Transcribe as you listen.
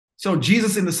So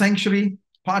Jesus in the sanctuary,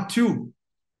 part 2.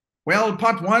 Well,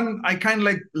 part 1, I kind of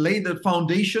like laid the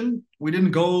foundation. We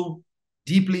didn't go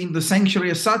deeply in the sanctuary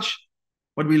as such,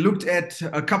 but we looked at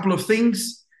a couple of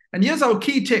things. And here's our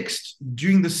key text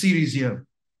during the series here.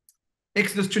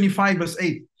 Exodus 25 verse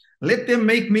 8. Let them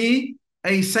make me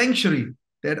a sanctuary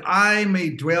that I may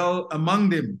dwell among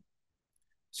them.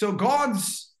 So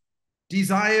God's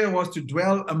desire was to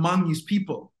dwell among his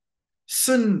people.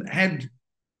 Sin had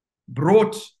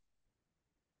brought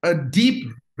a deep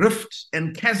rift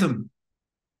and chasm,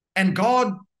 and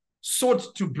God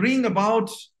sought to bring about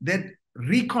that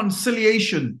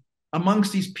reconciliation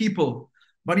amongst his people,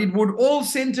 but it would all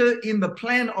center in the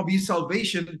plan of his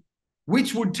salvation,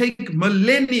 which would take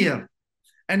millennia.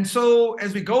 And so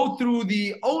as we go through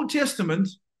the Old Testament,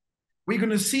 we're going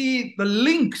to see the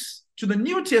links to the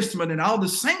New Testament and how the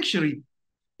sanctuary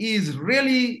is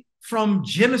really from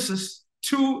Genesis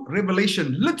to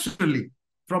Revelation, literally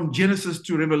from Genesis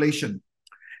to Revelation.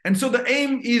 And so the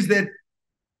aim is that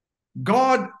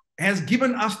God has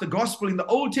given us the gospel in the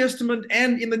Old Testament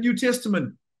and in the New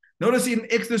Testament. Notice in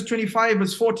Exodus 25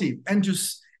 verse 40,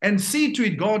 and see to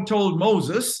it, God told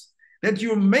Moses, that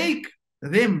you make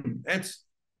them, that's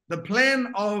the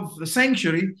plan of the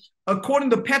sanctuary,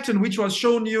 according to the pattern which was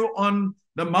shown you on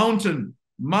the mountain,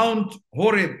 Mount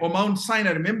Horeb or Mount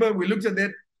Sinai. Remember, we looked at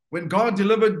that when God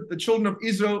delivered the children of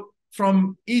Israel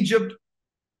from Egypt.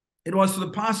 It was to the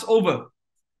Passover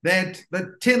that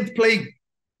the 10th plague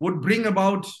would bring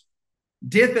about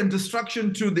death and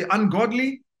destruction to the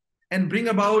ungodly and bring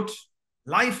about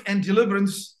life and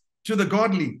deliverance to the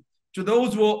godly, to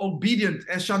those who are obedient,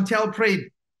 as Chantel prayed.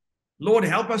 Lord,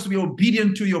 help us to be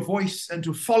obedient to your voice and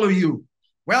to follow you.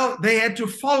 Well, they had to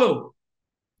follow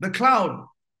the cloud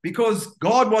because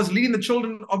God was leading the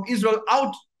children of Israel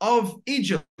out of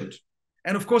Egypt.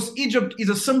 And of course, Egypt is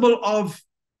a symbol of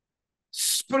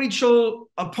spiritual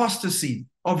apostasy,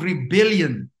 of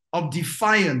rebellion, of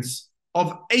defiance,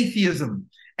 of atheism.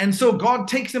 And so God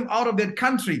takes them out of that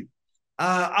country,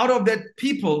 out of that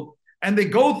people, and they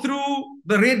go through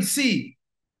the Red Sea,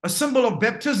 a symbol of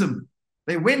baptism.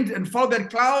 They went and followed that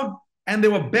cloud, and they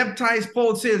were baptized,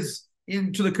 Paul says,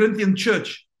 into the Corinthian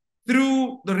church,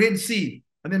 through the Red Sea.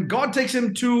 And then God takes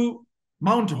them to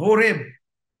Mount Horeb,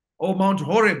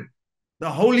 the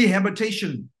holy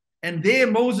habitation. And there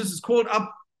Moses is called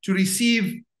up to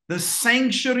receive the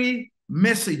sanctuary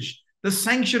message, the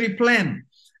sanctuary plan.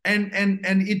 And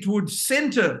it would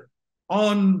center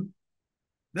on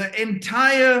the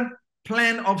entire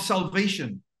plan of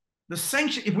salvation. The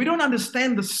sanctuary, if we don't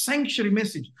understand the sanctuary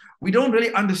message, we don't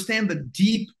really understand the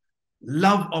deep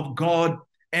love of God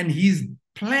and his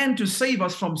plan to save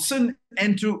us from sin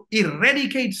and to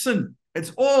eradicate sin.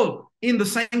 It's all in the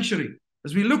sanctuary.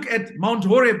 As we look at Mount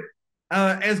Horeb,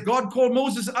 as God called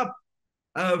Moses up,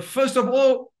 first of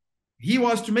all, he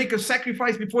was to make a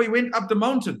sacrifice before he went up the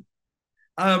mountain.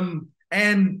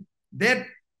 And that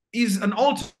is an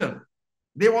altar.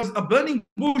 There was a burning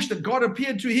bush that God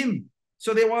appeared to him.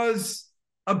 So there was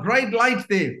a bright light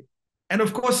there. And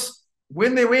of course,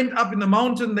 when they went up in the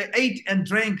mountain, they ate and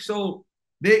drank. So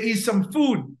there is some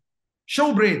food,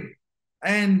 showbread.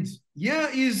 And here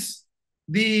is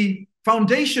the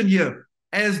foundation here.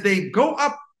 As they go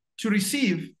up to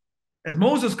receive, as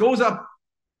Moses goes up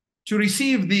to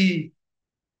receive the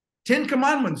 10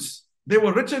 commandments, they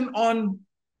were written on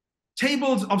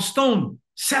tables of stone,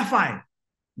 sapphire.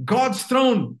 God's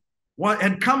throne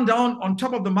had come down on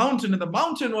top of the mountain, and the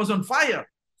mountain was on fire,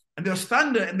 and there was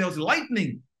thunder, and there was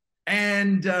lightning,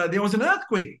 and there was an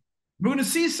earthquake. We're going to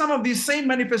see some of these same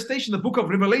manifestations in the book of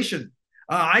Revelation.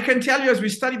 I can tell you, as we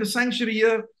study the sanctuary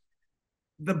here,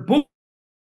 the book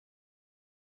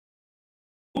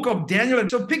of Daniel, and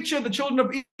so picture the children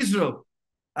of Israel.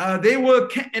 They were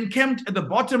encamped at the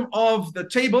bottom of the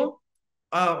table.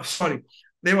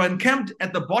 They were encamped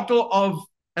at the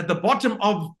bottom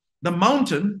of the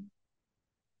mountain,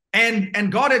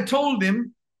 and God had told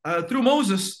them through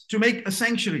Moses to make a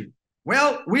sanctuary.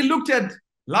 Well, we looked at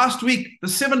last week the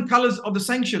 7 colors of the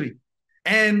sanctuary,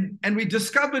 and we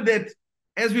discovered that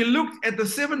as we looked at the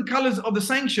 7 colors of the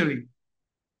sanctuary,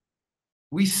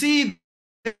 we see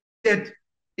that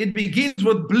it begins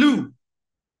with blue.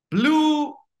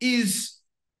 Blue is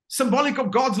symbolic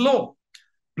of God's law.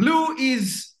 Blue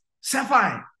is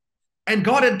sapphire. And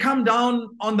God had come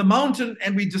down on the mountain,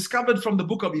 and we discovered from the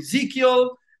book of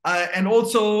Ezekiel and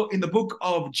also in the book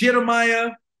of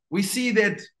Jeremiah, we see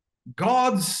that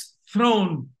God's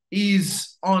throne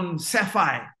is on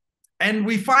sapphire. And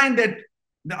we find that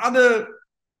the other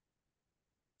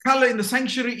color in the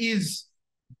sanctuary is,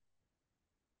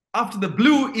 after the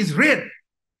blue, is red.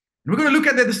 And we're going to look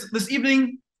at that this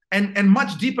evening. and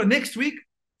much deeper next week.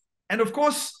 And of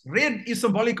course, red is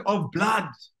symbolic of blood.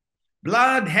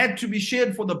 Blood had to be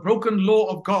shed for the broken law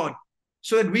of God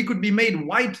so that we could be made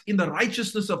white in the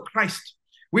righteousness of Christ.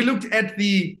 We looked at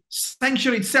the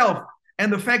sanctuary itself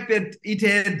and the fact that it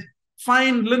had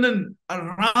fine linen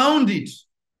around it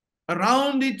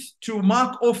to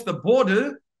mark off the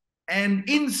border. And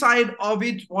inside of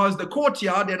it was the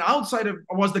courtyard, and outside of it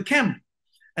was the camp.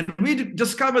 And we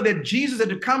discovered that Jesus had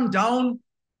to come down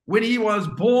when he was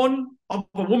born of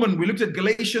a woman. We looked at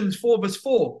Galatians 4 verse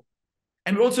 4.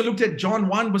 And we also looked at John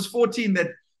 1 verse 14, that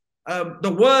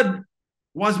the word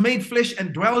was made flesh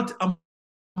and dwelt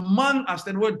among us.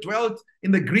 That word dwelt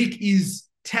in the Greek is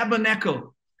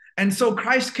tabernacle. And so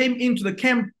Christ came into the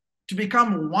camp to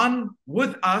become one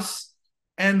with us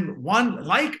and one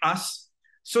like us,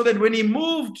 so that when he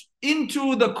moved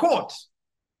into the court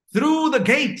through the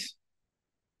gate,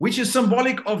 which is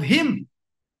symbolic of him,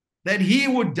 that he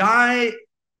would die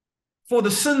for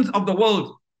the sins of the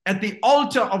world at the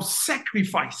altar of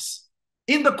sacrifice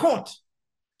in the court.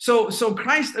 So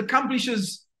Christ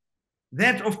accomplishes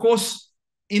that, of course,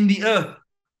 in the earth,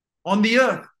 on the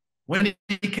earth, when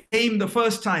he came the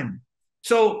first time.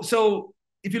 So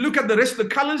if you look at the rest of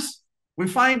the colors, we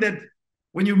find that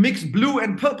when you mix blue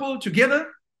and purple together,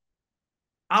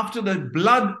 after the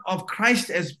blood of Christ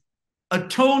has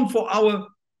atoned for our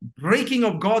breaking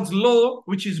of God's law,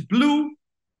 which is blue,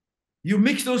 you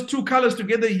mix those two colors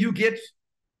together, you get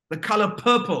the color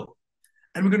purple.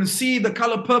 And we're going to see the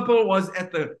color purple was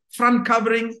at the front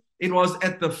covering. It was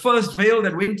at the first veil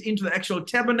that went into the actual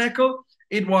tabernacle.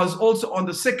 It was also on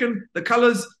the second. The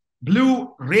colors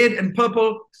blue, red, and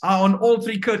purple are on all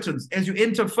three curtains. As you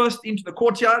enter first into the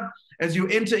courtyard, as you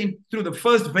enter in through the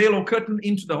first veil or curtain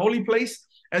into the holy place,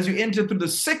 as you enter through the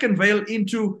second veil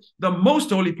into the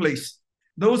most holy place,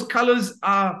 those colors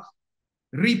are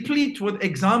replete with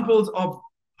examples of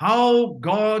how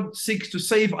God seeks to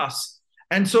save us.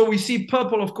 And so we see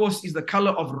purple, of course, is the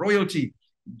color of royalty.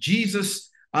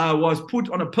 Jesus was put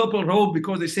on a purple robe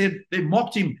because they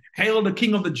mocked him, "Hail the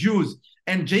King of the Jews."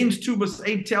 And James 2 verse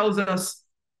 8 tells us,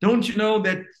 don't you know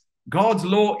that God's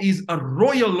law is a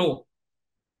royal law?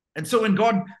 And so when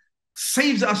God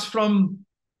saves us from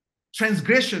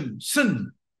transgression,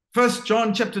 sin, 1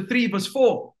 John chapter 3 verse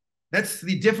 4, that's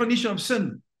the definition of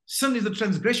sin. Sin is the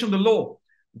transgression of the law.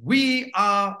 We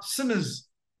are sinners,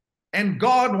 and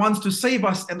God wants to save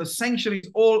us, and the sanctuary is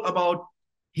all about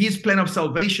his plan of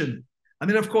salvation. And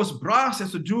then, of course, brass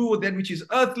has to do with that which is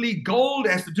earthly. Gold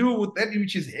has to do with that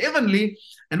which is heavenly.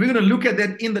 And we're going to look at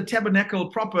that in the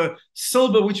tabernacle proper.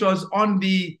 Silver, which was on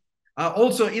the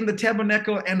also in the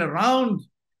tabernacle and around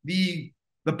the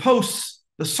posts,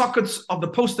 the sockets of the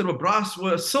posts that were brass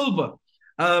were silver.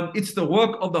 It's the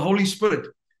work of the Holy Spirit.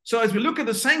 So as we look at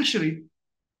the sanctuary,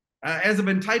 as I've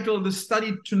entitled this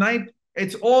study tonight,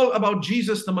 it's all about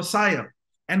Jesus, the Messiah.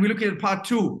 And we're looking at part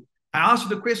 2. I asked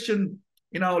you the question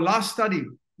in our last study,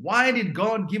 why did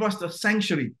God give us the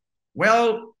sanctuary?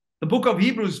 Well, the book of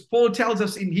Hebrews, Paul tells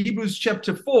us in Hebrews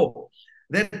chapter 4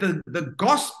 that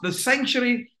the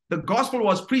sanctuary, the gospel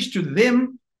was preached to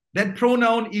them. That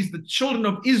pronoun is the children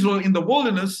of Israel in the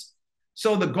wilderness.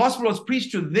 So the gospel was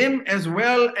preached to them as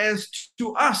well as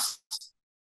to us.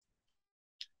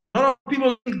 A lot of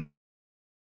people think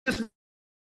this,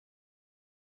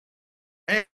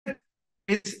 and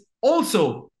it's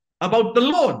also about the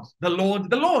Lord, the Lord,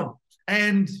 the Lord.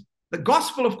 And the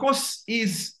gospel, of course,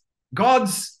 is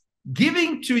God's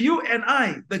giving to you and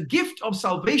I the gift of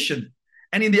salvation.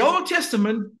 And in the Old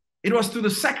Testament, it was through the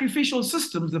sacrificial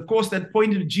systems, of course, that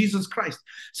pointed to Jesus Christ.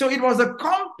 So it was a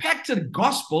compacted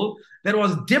gospel that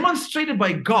was demonstrated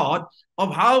by God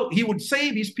of how he would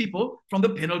save his people from the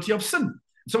penalty of sin.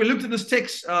 So we looked at this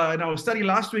text in our study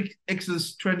last week,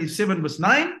 Exodus 27 verse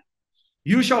 9.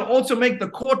 You shall also make the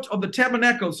court of the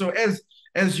tabernacle. So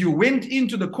as you went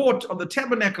into the court of the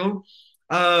tabernacle,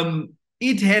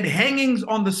 it had hangings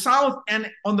on the south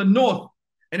and on the north.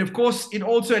 And of course, it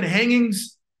also had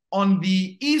hangings on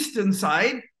the eastern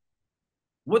side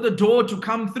with a door to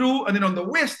come through. And then on the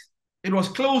west, it was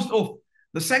closed off.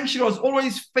 The sanctuary was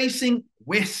always facing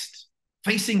west.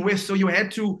 So you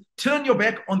had to turn your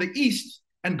back on the east.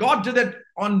 And God did that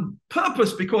on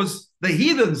purpose because the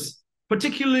heathens,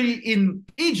 particularly in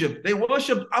Egypt, they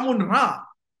worshipped Amun-Ra,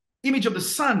 image of the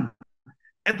sun.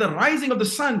 At the rising of the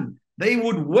sun, they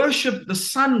would worship the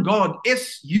sun god,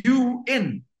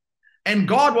 S-U-N. And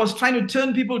God was trying to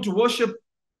turn people to worship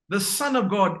the Son of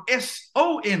God,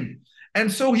 S-O-N.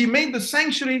 And so he made the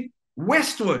sanctuary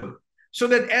westward, so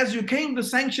that as you came to the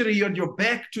sanctuary, you had your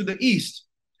back to the east.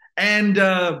 And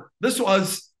this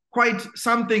was quite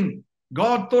something.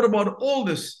 God thought about all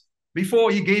this.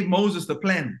 before he gave Moses the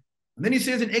plan. And then he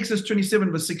says in Exodus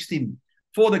 27, verse 16,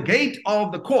 for the gate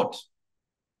of the court,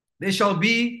 there shall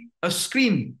be a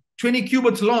screen 20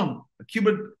 cubits long. A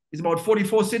cubit is about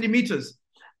 44 centimeters.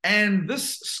 And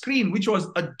this screen, which was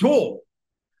a door,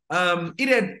 it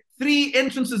had 3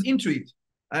 entrances into it.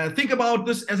 Think about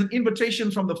this as an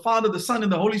invitation from the Father, the Son,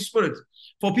 and the Holy Spirit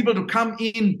for people to come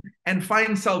in and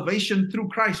find salvation through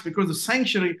Christ, because the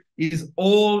sanctuary is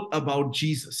all about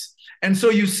Jesus. And so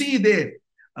you see there,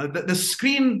 the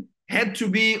screen had to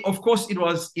be, of course, it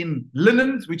was in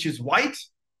linen, which is white,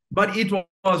 but it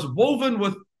was woven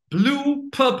with blue,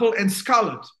 purple, and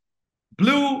scarlet.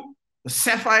 Blue, the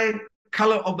sapphire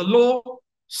color of the law;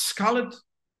 scarlet,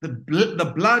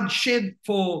 the blood shed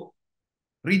for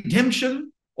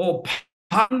redemption or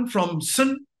pardon from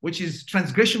sin, which is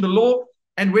transgression of the law.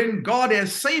 And when God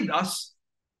has saved us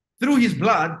through his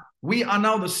blood, we are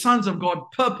now the sons of God.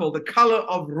 Purple, the color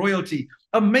of royalty.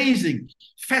 Amazing,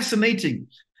 fascinating.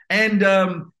 And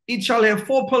it shall have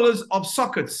 4 pillars of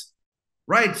sockets.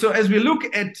 Right. So as we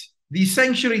look at the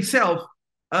sanctuary itself,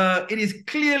 it is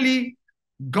clearly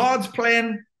God's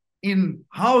plan in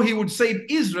how he would save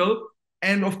Israel.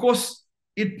 And of course,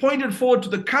 it pointed forward to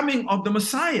the coming of the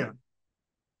Messiah.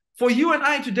 For you and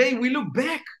I today, we look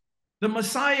back. The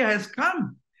Messiah has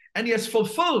come and he has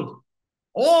fulfilled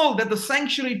all that the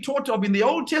sanctuary taught of in the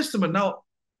Old Testament. Now,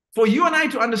 for you and I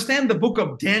to understand the book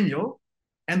of Daniel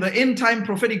and the end time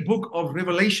prophetic book of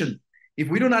Revelation, if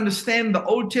we don't understand the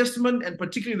Old Testament and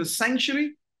particularly the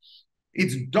sanctuary,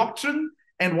 its doctrine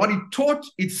and what it taught,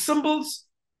 its symbols,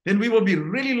 then we will be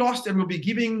really lost and we'll be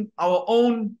giving our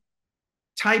own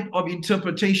type of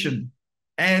interpretation.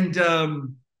 And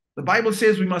the Bible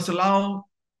says we must allow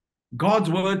God's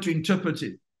word to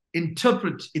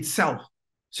interpret itself.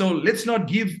 So let's not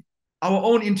give our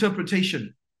own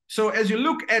interpretation. So as you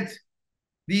look at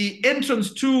the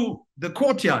entrance to the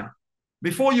courtyard,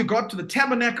 before you got to the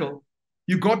tabernacle,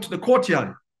 you got to the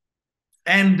courtyard.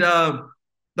 And the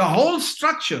whole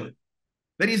structure,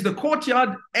 that is the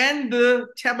courtyard and the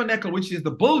tabernacle, which is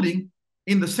the building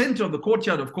in the center of the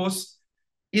courtyard, of course,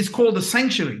 is called the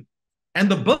sanctuary. And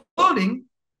the building,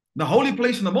 the holy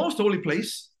place and the most holy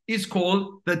place, is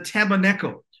called the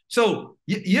tabernacle. So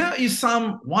here is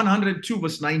Psalm 102,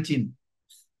 verse 19.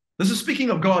 This is speaking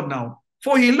of God now.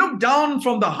 For he looked down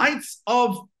from the heights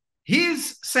of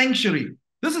his sanctuary.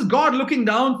 This is God looking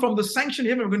down from the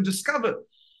sanctuary. We're going to discover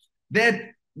that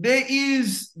there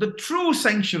is the true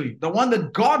sanctuary, the one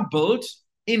that God built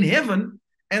in heaven.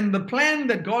 And the plan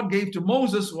that God gave to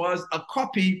Moses was a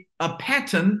copy, a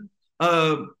pattern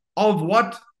of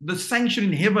what the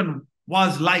sanctuary in heaven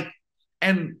was like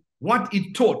and what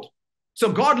it taught.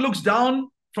 So God looks down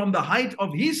from the height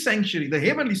of his sanctuary, the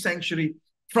heavenly sanctuary,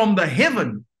 from the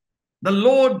heaven. The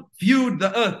Lord viewed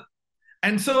the earth.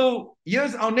 And so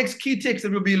here's our next key text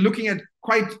that we'll be looking at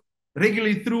quite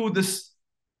regularly through this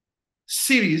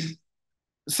series.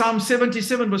 Psalm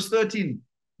 77, verse 13.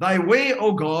 Thy way,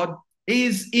 O God,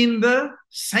 is in the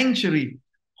sanctuary.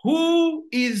 Who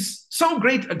is so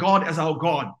great a God as our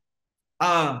God?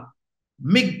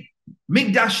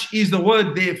 Mikdash is the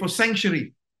word there for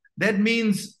sanctuary. That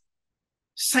means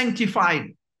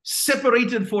sanctified,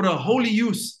 separated for a holy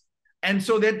use. And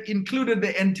so that included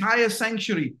the entire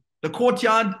sanctuary, the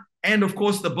courtyard, and of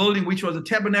course the building, which was a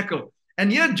tabernacle.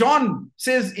 And here John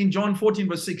says in John 14,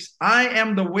 verse 6, I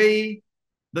am the way,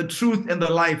 the truth, and the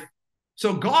life.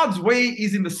 So God's way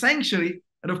is in the sanctuary,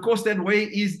 and of course that way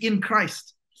is in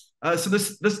Christ. So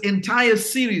this entire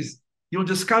series, you'll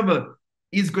discover,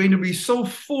 is going to be so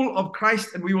full of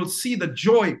Christ, and we will see the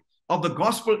joy of the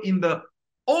gospel in the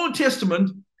Old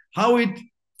Testament, how it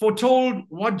foretold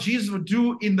what Jesus would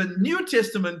do in the New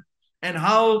Testament, and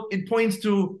how it points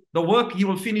to the work he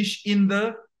will finish in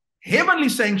the heavenly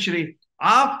sanctuary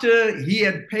after he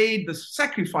had paid the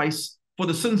sacrifice for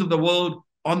the sins of the world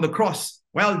on the cross.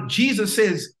 Well, Jesus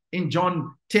says in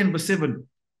John 10, verse 7,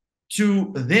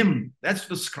 to them, that's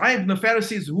the scribes and the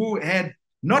Pharisees who had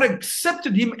not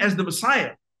accepted him as the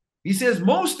Messiah. He says,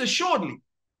 most assuredly,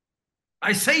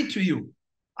 I say to you,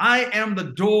 I am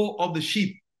the door of the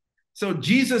sheep. So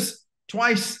Jesus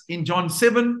twice in John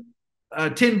 10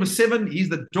 verse 7, he's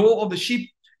the door of the sheep.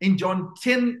 In John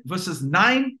 10 verses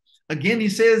 9, again, he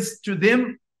says to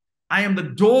them, I am the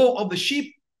door of the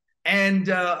sheep, and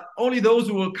only those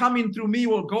who will come in through me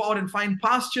will go out and find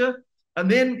pasture. And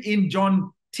then in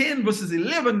John 10 verses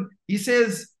 11, he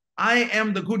says, I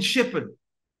am the good shepherd.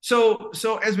 So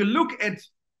as we look at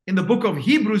in the book of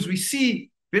Hebrews, we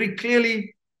see very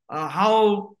clearly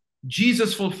how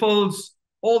Jesus fulfills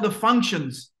all the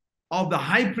functions of the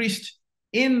high priest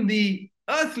in the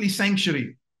earthly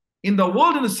sanctuary, in the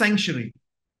wilderness sanctuary.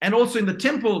 and also in the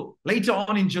temple later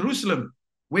on in Jerusalem,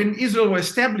 when Israel was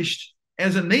established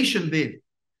as a nation there.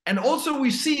 And also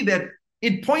we see that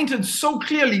it pointed so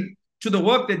clearly to the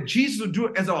work that Jesus would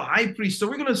do as our high priest. So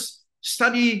we're going to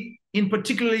study in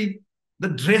particularly the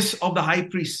dress of the high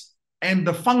priest and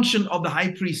the function of the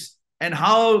high priest and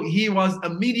how he was a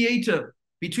mediator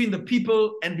between the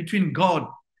people and between God.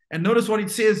 And notice what it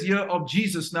says here of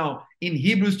Jesus now in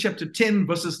Hebrews chapter 10,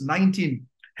 verses 19.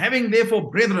 Having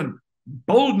therefore, brethren,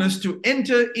 boldness to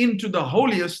enter into the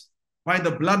holiest by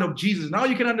the blood of Jesus. Now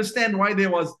you can understand why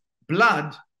there was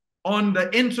blood on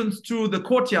the entrance to the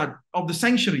courtyard of the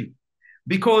sanctuary,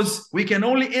 because we can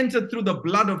only enter through the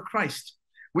blood of Christ.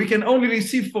 We can only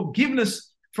receive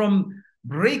forgiveness from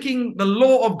breaking the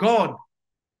law of God,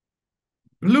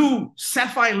 blue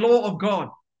sapphire law of God,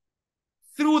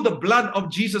 through the blood of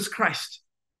Jesus Christ.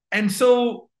 And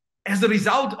so as a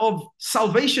result of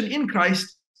salvation in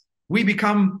Christ, we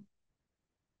become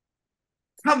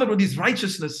covered with his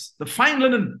righteousness, the fine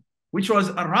linen, which was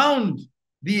around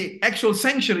the actual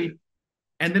sanctuary,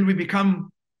 and then we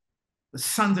become the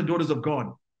sons and daughters of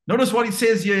God. Notice what it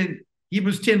says here in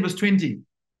Hebrews 10, verse 20.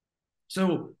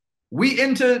 So we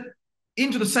enter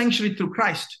into the sanctuary through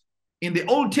Christ in the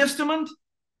Old Testament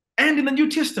and in the New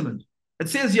Testament. It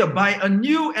says here, by a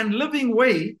new and living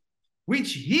way,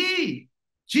 which he,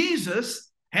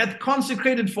 Jesus, hath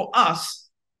consecrated for us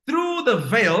through the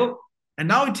veil. And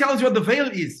now it tells you what the veil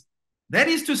is. That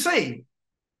is to say,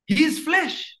 his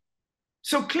flesh.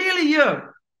 So clearly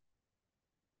here,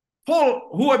 Paul,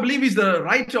 who I believe is the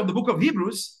writer of the book of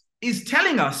Hebrews, is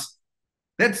telling us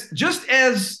that just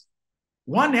as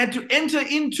one had to enter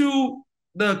into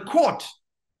the court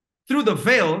through the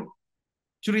veil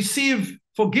to receive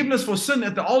forgiveness for sin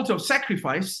at the altar of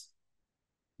sacrifice,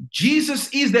 Jesus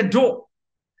is that door.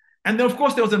 And then, of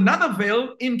course, there was another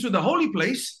veil into the holy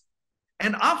place.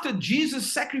 And after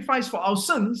Jesus sacrificed for our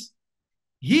sins,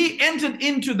 he entered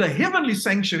into the heavenly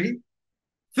sanctuary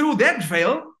through that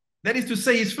veil, that is to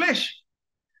say, his flesh.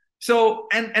 So,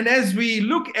 and as we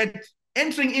look at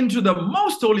entering into the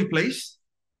most holy place,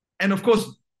 and of course,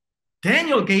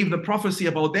 Daniel gave the prophecy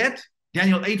about that,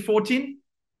 Daniel 8:14.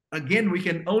 Again, we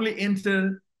can only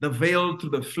enter the veil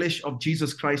through the flesh of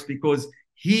Jesus Christ, because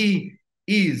he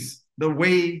is the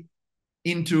way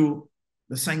into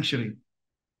the sanctuary.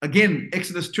 Again,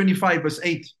 Exodus 25, verse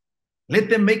 8. Let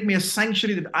them make me a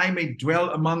sanctuary that I may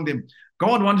dwell among them.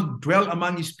 God wanted to dwell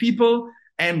among his people,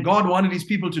 and God wanted his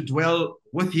people to dwell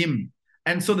with him.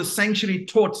 And so the sanctuary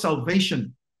taught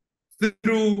salvation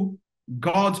through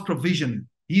God's provision,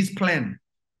 his plan.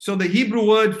 So the Hebrew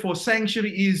word for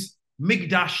sanctuary is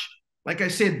mikdash. Like I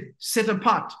said, set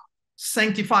apart,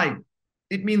 sanctified.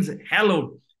 It means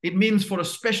hallowed. It means for a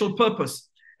special purpose.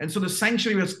 And so the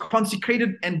sanctuary was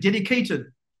consecrated and dedicated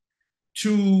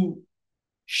to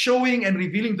showing and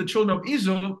revealing the children of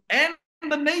Israel and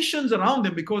the nations around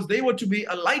them, because they were to be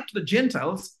a light to the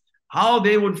Gentiles, how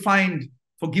they would find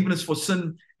forgiveness for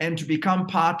sin and to become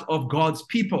part of God's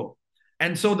people.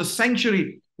 And so the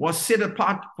sanctuary was set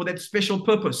apart for that special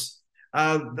purpose.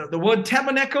 The word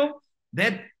tabernacle,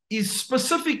 that is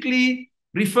specifically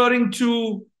referring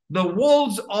to the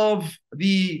walls of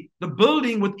the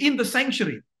building within the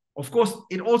sanctuary. Of course,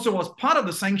 it also was part of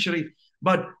the sanctuary,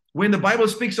 but when the Bible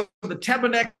speaks of the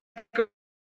tabernacle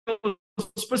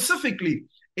specifically,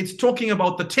 it's talking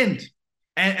about the tent.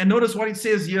 And notice what it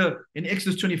says here in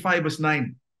Exodus 25, verse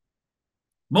 9.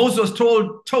 Moses was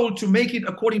told to make it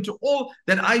according to all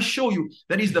that I show you.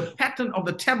 That is the pattern of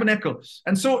the tabernacle.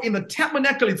 And so in the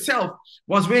tabernacle itself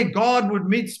was where God would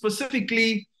meet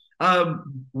specifically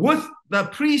with the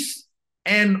priest,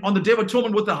 and on the Day of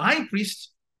Atonement with the high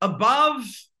priest, above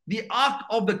the Ark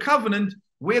of the Covenant,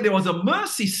 where there was a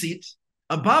mercy seat,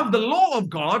 above the law of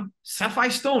God,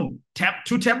 sapphire stone,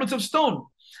 two tablets of stone.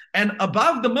 And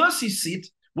above the mercy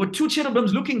seat were two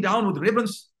cherubims looking down with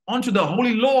reverence onto the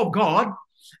holy law of God.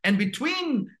 And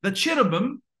between the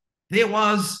cherubim, there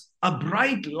was a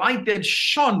bright light that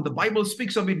shone. The Bible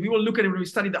speaks of it. We will look at it when we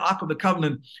study the Ark of the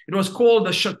Covenant. It was called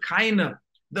the Shekinah.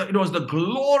 It was the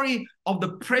glory of the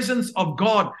presence of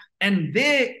God. And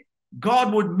there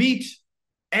God would meet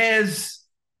as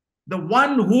the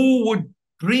one who would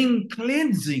bring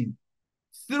cleansing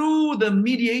through the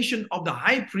mediation of the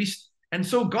high priest. And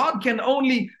so God can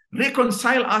only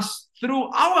reconcile us through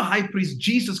our high priest,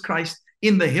 Jesus Christ,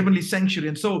 in the heavenly sanctuary.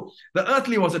 And so the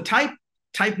earthly was a type.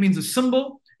 Type means a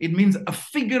symbol. It means a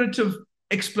figurative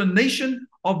explanation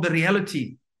of the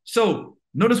reality. So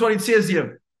notice what it says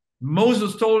here.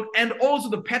 Moses told, and also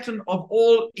the pattern of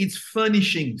all its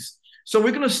furnishings. So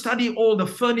we're going to study all the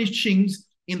furnishings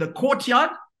in the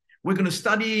courtyard. We're going to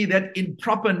study that in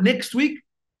proper next week.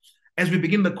 as we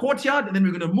begin the courtyard, and then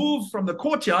we're going to move from the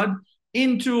courtyard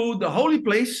into the holy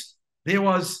place. There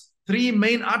was 3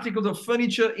 main articles of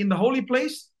furniture in the holy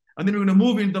place, and then we're going to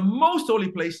move into the most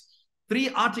holy place.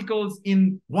 1 article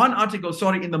in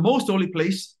the most holy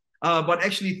place, but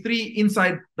actually 3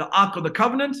 inside the Ark of the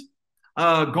Covenant,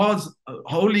 God's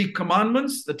holy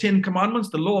commandments, the 10 commandments,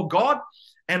 the law of God.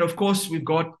 And of course, we've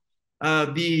got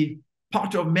the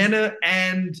pot of manna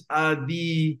and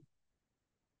the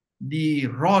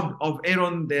rod of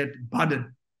Aaron that budded.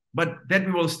 But that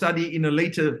we will study in a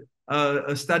later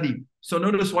study. So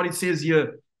notice what it says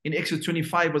here in Exodus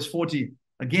 25, verse 40.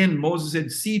 Again, Moses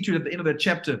said, see to it at the end of that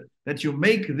chapter that you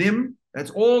make them,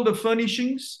 that's all the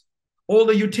furnishings, all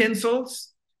the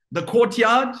utensils, the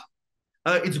courtyard,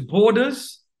 its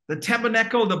borders, the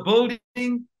tabernacle, the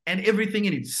building, and everything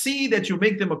in it. See that you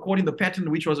make them according to the pattern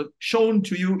which was shown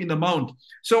to you in the mount.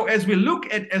 So as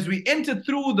we enter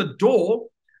through the door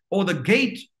or the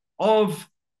gate of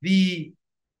the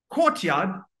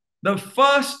courtyard, the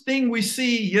first thing we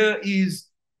see here is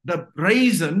the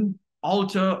brazen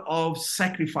altar of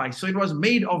sacrifice. So it was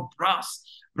made of brass.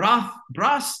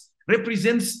 Brass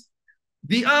represents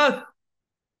the earth.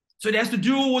 So it has to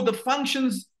do with the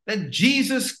functions that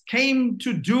Jesus came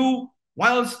to do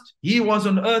whilst he was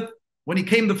on earth when he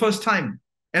came the first time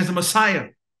as the Messiah.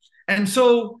 And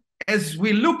so as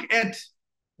we look at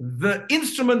the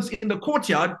instruments in the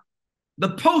courtyard, the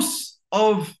posts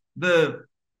of the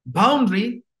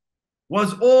boundary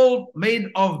was all made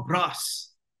of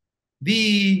brass.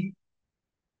 The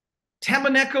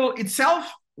tabernacle itself,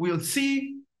 we'll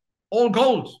see, all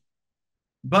gold.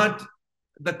 But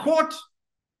the court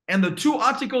and the 2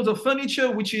 articles of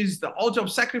furniture, which is the altar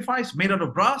of sacrifice made out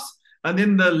of brass, and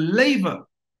then the laver,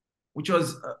 which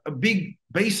was a big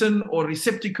basin or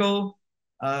receptacle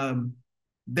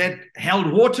that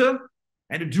held water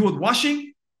and to do with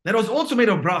washing, that was also made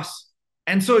of brass.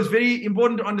 And so it's very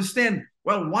important to understand,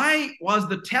 well, why was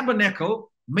the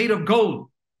tabernacle made of gold?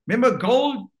 Remember,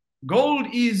 gold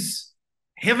is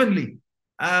heavenly.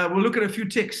 We'll look at a few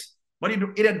texts, but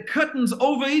it had curtains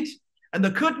over it, and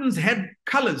the curtains had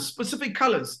colors, specific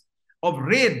colors of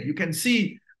red. You can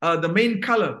see the main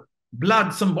color,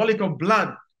 blood, symbolic of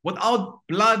blood. Without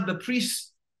blood, the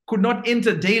priests could not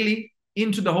enter daily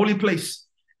into the holy place.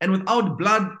 And without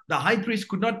blood, the high priest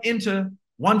could not enter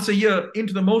once a year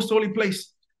into the most holy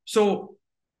place. So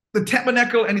the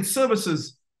tabernacle and its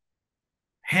services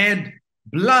had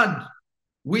blood,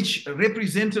 which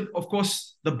represented, of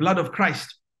course, the blood of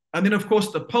Christ. And then, of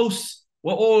course, the posts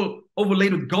were all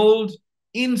overlaid with gold.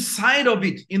 Inside of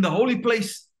it, in the holy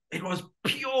place, it was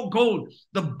pure gold.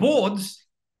 The boards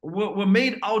were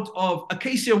made out of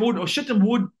acacia wood or shittim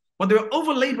wood, but they were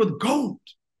overlaid with gold.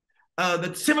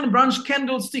 The 7-branch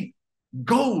candlestick,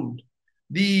 gold.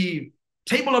 The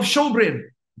table of showbread,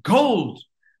 gold.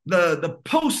 The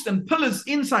posts and pillars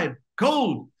inside,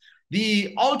 gold.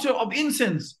 The altar of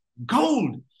incense,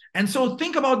 gold. And so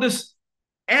think about this,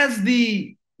 as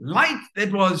the light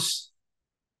that was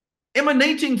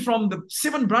emanating from the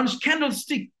 7-branch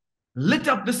candlestick lit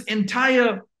up this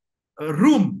entire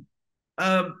room.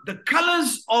 The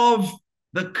colors of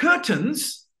the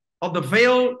curtains of the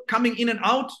veil coming in and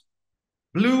out,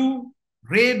 blue,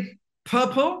 red,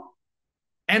 purple,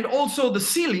 and also the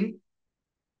ceiling,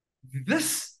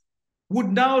 this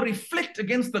would now reflect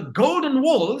against the golden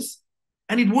walls,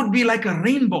 and it would be like a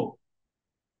rainbow.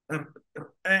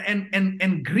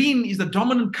 And green is the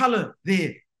dominant color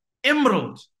there,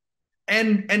 emerald.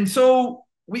 And so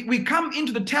we come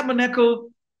into the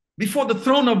tabernacle before the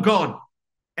throne of God.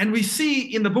 And we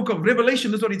see in the book of Revelation,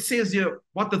 this is what it says here,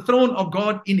 what the throne of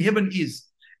God in heaven is.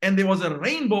 And there was a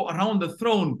rainbow around the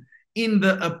throne in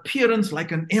the appearance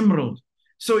like an emerald.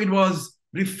 So it was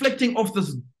reflecting off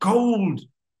this gold,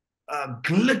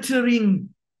 glittering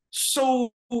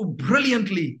so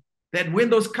brilliantly that when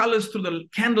those colors through the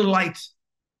candlelight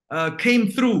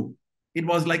came through, it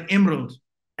was like emerald.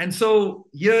 And so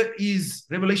here is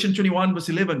Revelation 21, verse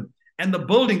 11. And the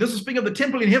building, this is speaking of the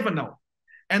temple in heaven now,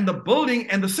 and the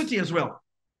building and the city as well.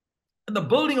 And the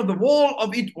building of the wall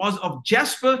of it was of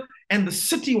jasper, and the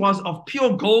city was of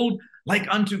pure gold, like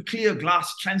unto clear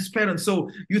glass, transparent. So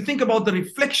you think about the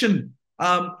reflection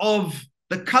of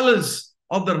the colors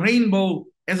of the rainbow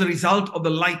as a result of the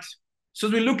light. So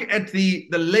as we look at the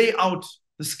layout,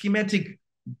 the schematic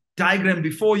diagram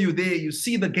before you there, you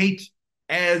see the gate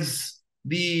as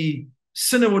the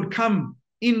sinner would come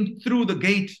in through the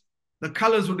gate. The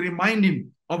colors would remind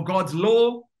him of God's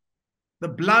law, the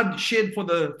blood shed for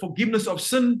the forgiveness of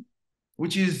sin,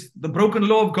 which is the broken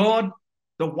law of God,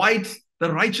 the white,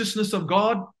 the righteousness of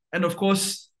God, and of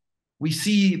course, we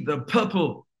see the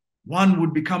purple, one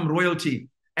would become royalty.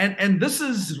 And this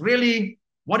is really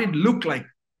what it looked like.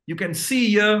 You can see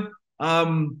here,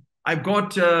 I've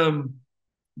got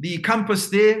the compass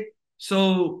there.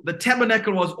 So the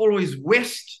tabernacle was always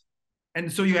west.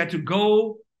 And so you had to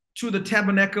go to the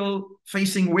tabernacle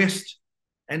facing west.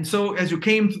 And so as you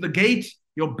came to the gate,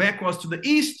 your back was to the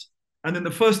east. And then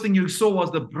the first thing you saw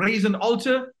was the brazen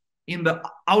altar in the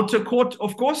outer court,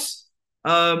 of course.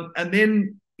 And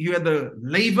then you had the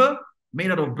laver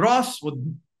made out of brass with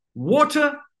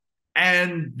water.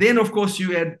 And then, of course,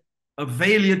 you had a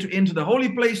veil here to enter the holy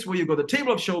place, where you got the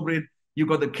table of showbread, you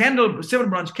got the candle,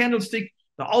 7-branch candlestick,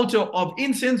 the altar of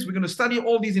incense. We're going to study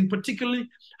all these in particularly,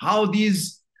 how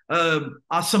these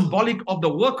are symbolic of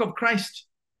the work of Christ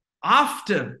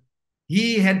after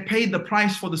he had paid the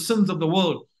price for the sins of the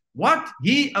world. What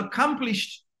he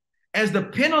accomplished as the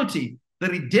penalty, the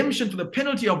redemption for the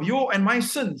penalty of your and my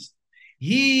sins,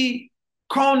 he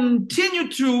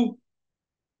continued to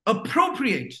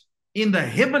appropriate in the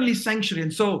heavenly sanctuary.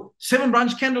 And so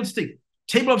 7-branch candlestick,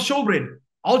 table of showbread,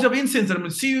 altar of incense. And I'm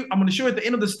going to show you at the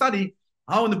end of the study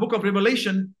how in the book of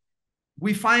Revelation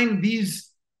we find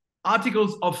these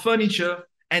articles of furniture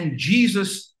and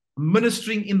Jesus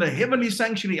ministering in the heavenly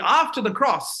sanctuary after the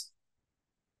cross.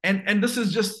 And this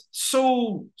is just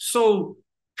so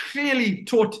clearly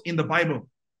taught in the Bible.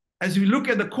 As we look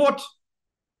at the court,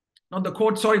 not the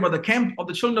court, sorry, but the camp of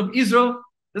the children of Israel,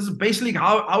 this is basically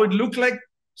how it looked like.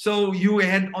 So you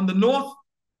had on the north,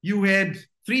 you had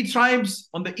 3 tribes.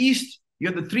 On the east, you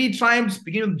had the 3 tribes,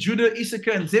 beginning with Judah,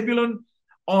 Issachar, and Zebulun.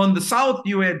 On the south,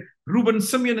 you had Reuben,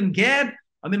 Simeon, and Gad.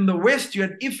 And then in the west, you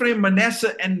had Ephraim,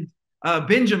 Manasseh, and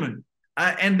Benjamin.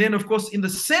 And then, of course, in the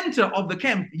center of the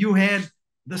camp, you had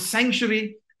the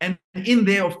sanctuary. And in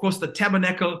there, of course, the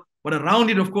tabernacle. But around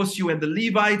it, of course, you had the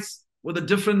Levites, with the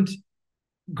different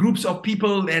groups of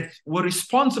people that were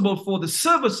responsible for the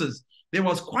services. There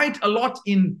was quite a lot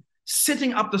in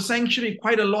setting up the sanctuary,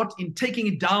 quite a lot in taking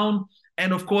it down,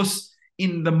 and of course,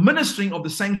 in the ministering of the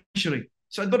sanctuary.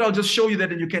 So I thought I'll just show you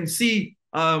that, and you can see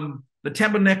the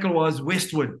tabernacle was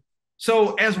westward.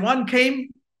 So as one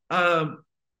came,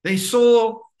 they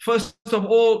saw, first of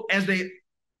all, as they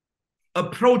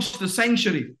approached the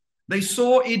sanctuary, they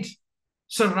saw it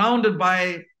surrounded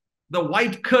by the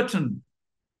white curtain,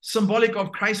 symbolic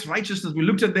of Christ's righteousness. We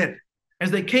looked at that.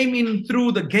 As they came in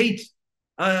through the gate,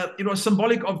 it was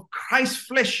symbolic of Christ's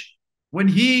flesh when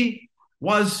he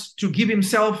was to give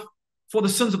himself for the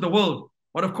sins of the world.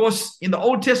 But of course, in the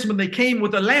Old Testament, they came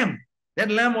with a lamb.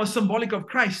 That lamb was symbolic of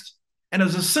Christ. And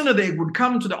as a sinner, they would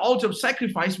come to the altar of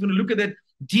sacrifice. We're going to look at that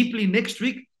deeply next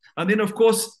week. And then, of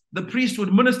course, the priest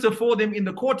would minister for them in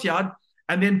the courtyard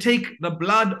and then take the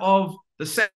blood of the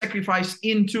sacrifice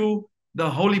into the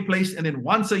holy place, and then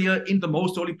once a year in the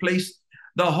most holy place.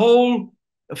 The whole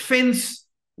fence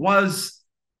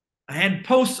had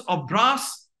posts of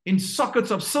brass in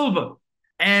sockets of silver,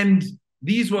 and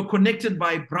these were connected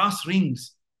by brass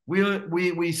rings.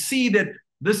 We see that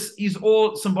this is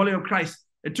all symbolic of Christ.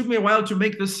 It took me a while to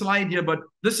make this slide here, but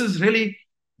this is really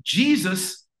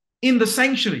Jesus in the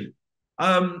sanctuary.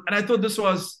 And I thought this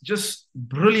was just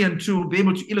brilliant to be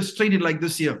able to illustrate it like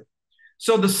this here.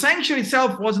 So the sanctuary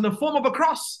itself was in the form of a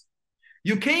cross.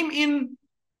 You came in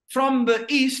from the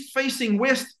east facing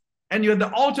west, and you had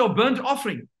the altar of burnt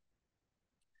offering.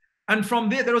 And from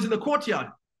there was in the courtyard.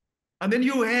 And then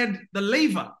you had the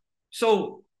laver.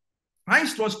 So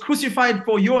Christ was crucified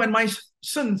for your and my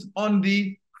sins on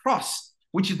the cross,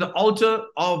 which is the altar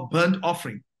of burnt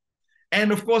offering.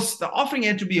 And of course, the offering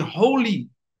had to be wholly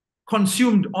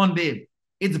consumed on there.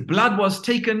 Its blood was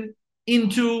taken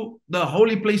into the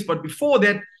holy place. But before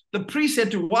that, the priest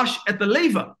had to wash at the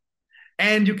laver.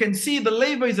 And you can see the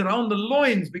laver is around the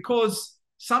loins, because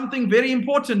something very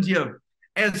important here.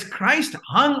 As Christ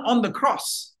hung on the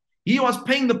cross, he was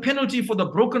paying the penalty for the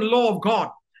broken law of God.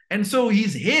 And so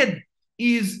his head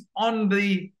is on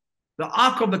the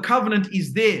Ark of the Covenant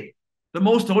is there, the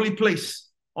most holy place.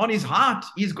 On his heart,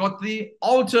 he's got the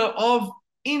altar of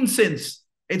incense.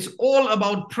 It's all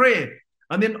about prayer.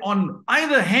 And then on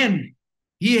either hand,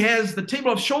 he has the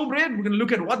table of showbread. We're going to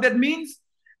look at what that means.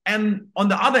 And on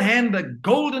the other hand, the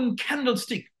golden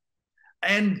candlestick.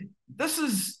 And this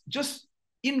is just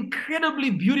incredibly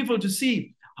beautiful to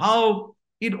see how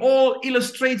it all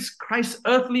illustrates Christ's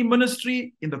earthly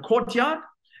ministry in the courtyard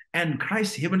and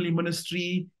Christ's heavenly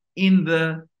ministry in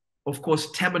the, of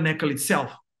course, tabernacle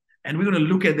itself. And we're going to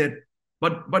look at that.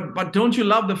 But don't you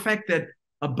love the fact that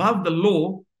above the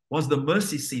law was the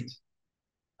mercy seat,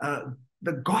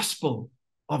 the gospel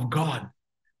of God.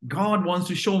 God wants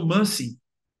to show mercy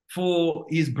for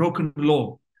his broken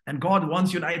law. And God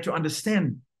wants you and I to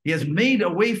understand he has made a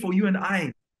way for you and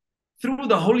I through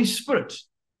the Holy Spirit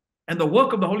and the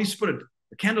work of the Holy Spirit,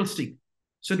 the candlestick,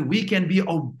 so that we can be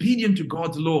obedient to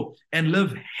God's law and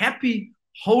live happy,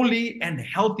 holy, and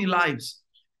healthy lives.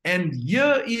 And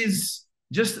here is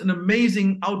just an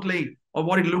amazing outlay of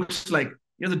what it looks like.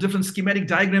 Here's a different schematic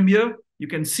diagram here. You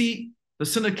can see the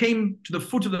sinner came to the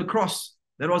foot of the cross.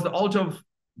 That was the altar of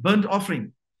burnt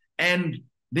offering. And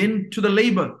then to the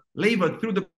laver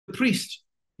through the priest.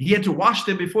 He had to wash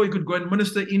them before he could go and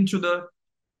minister into the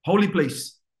holy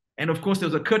place. And of course, there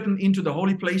was a curtain into the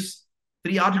holy place,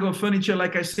 3 articles of furniture,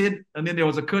 like I said. And then there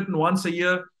was a curtain once a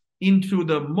year into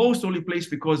the most holy place,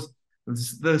 because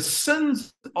the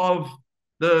sins of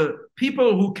the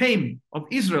people who came, of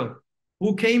Israel,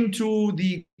 who came to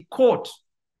the court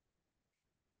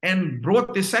and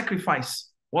brought their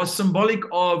sacrifice, was symbolic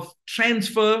of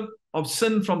transfer of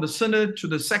sin from the sinner to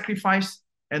the sacrifice.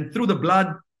 And through the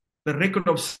blood, the record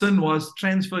of sin was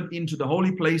transferred into the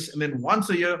holy place. And then once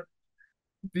a year,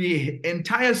 the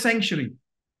entire sanctuary,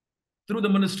 through the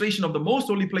ministration of the most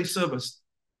holy place service,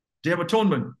 Day of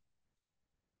Atonement,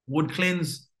 would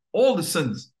cleanse all the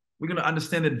sins. We're going to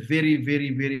understand it very,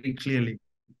 very, very clearly.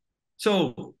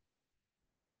 So,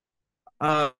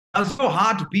 it's so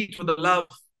hard to beat for the love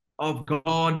of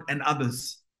God and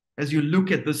others as you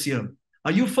look at this year.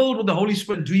 Are you filled with the Holy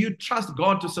Spirit? Do you trust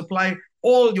God to supply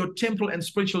all your temporal and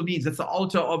spiritual needs? That's the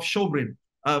altar of showbread.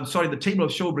 The table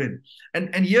of showbread.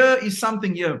 And here is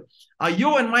something here. Are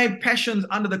your and my passions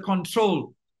under the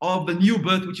control of the new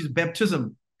birth, which is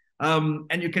baptism?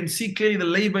 And you can see clearly the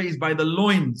labor is by the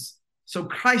loins. So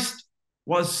Christ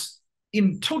was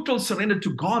in total surrender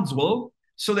to God's will,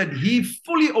 so that he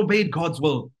fully obeyed God's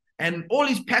will, and all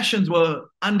his passions were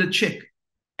under check.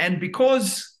 And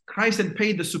because Christ had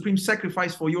paid the supreme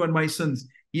sacrifice for you and my sins,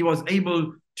 he was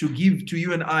able to give to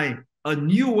you and I a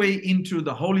new way into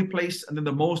the holy place and then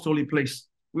the most holy place.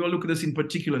 We will look at this in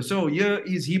particular. So here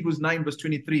is Hebrews 9 verse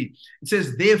 23. It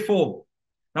says, therefore.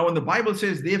 Now, when the Bible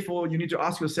says therefore, you need to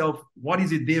ask yourself, what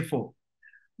is it there for?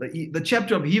 The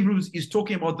chapter of Hebrews is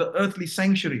talking about the earthly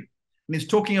sanctuary. And it's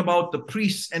talking about the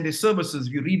priests and their services.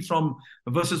 If you read from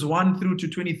verses 1 through to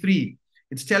 23,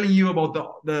 it's telling you about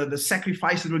the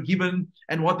sacrifices that were given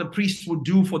and what the priests would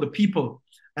do for the people.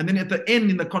 And then at the end,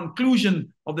 in the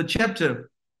conclusion of the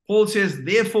chapter, Paul says,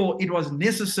 therefore, it was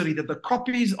necessary that the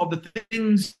copies of the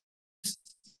things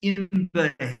in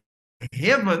the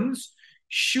heavens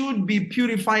should be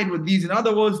purified with these. In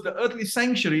other words, the earthly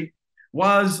sanctuary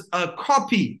was a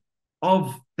copy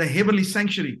of the heavenly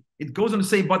sanctuary. It goes on to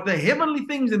say, but the heavenly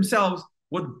things themselves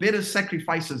were better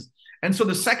sacrifices. And so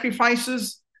the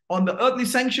sacrifices on the earthly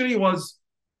sanctuary was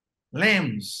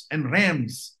lambs and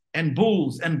rams and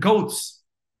bulls and goats.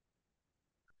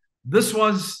 This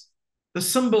was the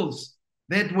symbols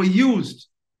that were used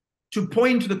to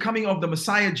point to the coming of the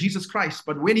Messiah, Jesus Christ.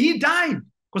 But when he died,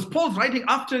 because Paul's writing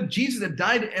after Jesus had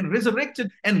died and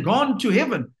resurrected and gone to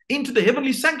heaven, into the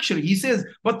heavenly sanctuary, he says,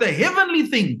 but the heavenly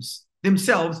things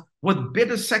themselves were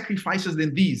better sacrifices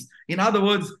than these. In other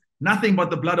words, nothing but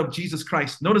the blood of Jesus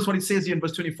Christ. Notice what it says here in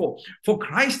verse 24. For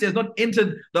Christ has not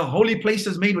entered the holy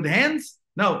places made with hands.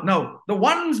 No. The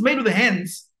ones made with the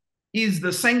hands is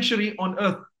the sanctuary on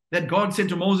earth that God said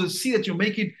to Moses, see that you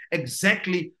make it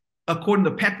exactly according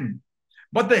to the pattern.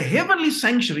 But the heavenly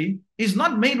sanctuary is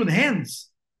not made with hands,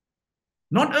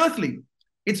 not earthly.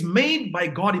 It's made by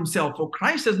God himself. For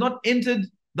Christ has not entered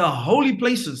the holy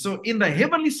places. So in the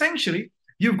heavenly sanctuary,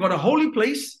 you've got a holy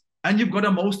place and you've got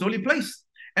a most holy place.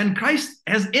 And Christ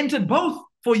has entered both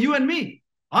for you and me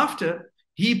after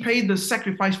he paid the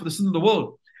sacrifice for the sin of the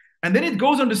world. And then it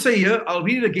goes on to say here, I'll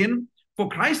read it again. For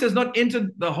Christ has not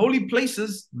entered the holy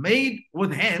places made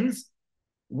with hands,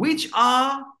 which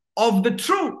are of the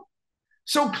true.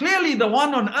 So clearly the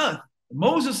one on earth,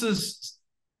 Moses'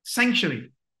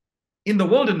 sanctuary in the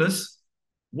wilderness,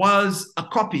 was a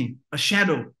copy, a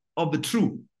shadow of the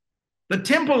true. The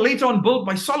temple later on built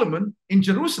by Solomon in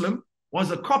Jerusalem was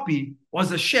a copy,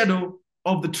 was a shadow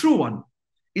of the true one.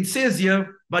 It says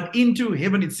here, but into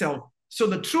heaven itself. So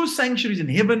the true sanctuary is in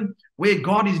heaven, where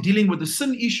God is dealing with the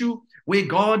sin issue, where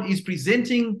God is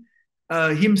presenting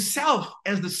himself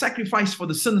as the sacrifice for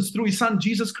the sins through his son,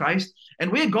 Jesus Christ,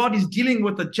 and where God is dealing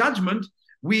with the judgment.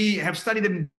 We have studied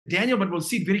it in Daniel, but we'll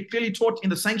see it very clearly taught in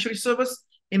the sanctuary service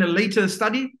in a later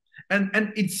study. And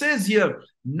it says here,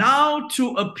 now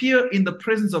to appear in the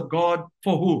presence of God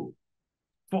for who?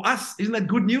 For us. Isn't that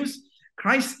good news?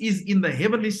 Christ is in the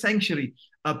heavenly sanctuary,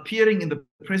 appearing in the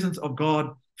presence of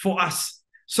God for us.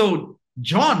 So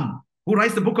John, who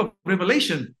writes the book of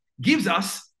Revelation, gives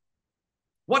us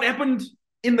what happened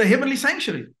in the heavenly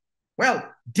sanctuary. Well,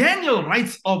 Daniel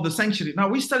writes of the sanctuary. Now,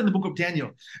 we studied the book of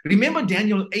Daniel. Remember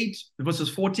Daniel 8, verses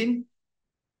 14?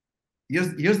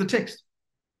 Here's the text.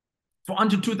 For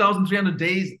unto 2,300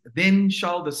 days, then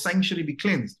shall the sanctuary be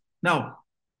cleansed. Now,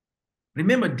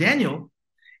 remember, Daniel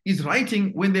is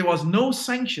writing when there was no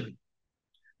sanctuary.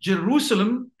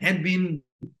 Jerusalem had been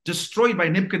destroyed by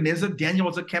Nebuchadnezzar. Daniel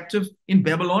was a captive in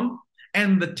Babylon,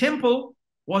 and the temple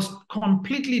was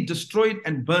completely destroyed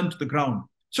and burned to the ground.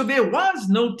 So there was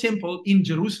no temple in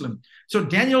Jerusalem. So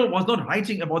Daniel was not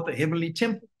writing about the heavenly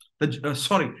temple,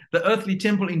 the earthly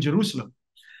temple in Jerusalem.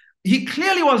 He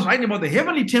clearly was writing about the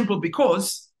heavenly temple,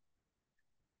 because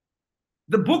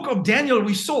the book of Daniel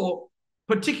we saw,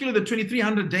 particularly the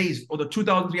 2,300 days or the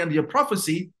 2,300 year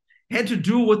prophecy, had to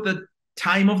do with the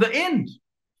time of the end.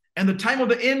 And the time of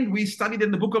the end we studied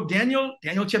in the book of Daniel,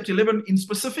 Daniel chapter 11 in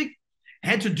specific,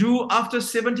 had to do after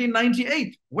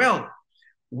 1798. Well,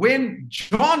 when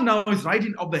John now is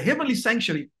writing of the heavenly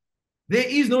sanctuary, there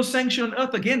is no sanctuary on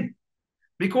earth again,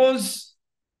 because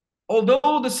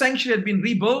although the sanctuary had been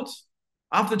rebuilt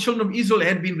after the children of Israel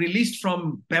had been released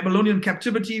from Babylonian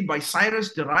captivity by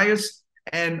Cyrus, Darius,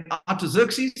 and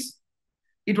Artaxerxes,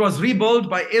 it was rebuilt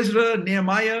by Ezra,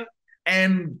 Nehemiah,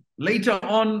 and later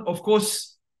on, of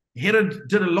course, Herod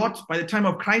did a lot by the time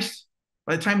of Christ.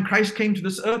 By the time Christ came to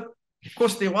this earth, of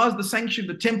course, there was the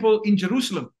sanctuary, the temple in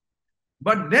Jerusalem.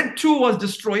 But that too was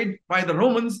destroyed by the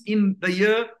Romans in the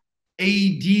year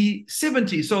AD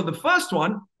 70. So the first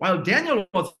one, while Daniel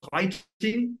was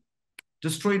writing,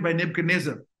 destroyed by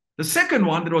Nebuchadnezzar. The second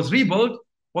one that was rebuilt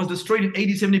was destroyed in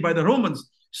AD 70 by the Romans.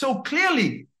 So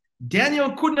clearly,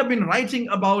 Daniel couldn't have been writing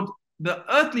about the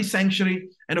earthly sanctuary.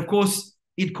 And of course,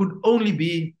 it could only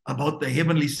be about the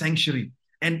heavenly sanctuary.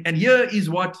 And here is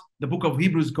what the book of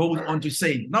Hebrews goes on to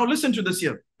say. Now listen to this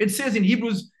here. It says in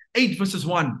Hebrews 8 verses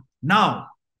 1, now,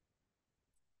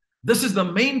 this is the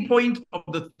main point of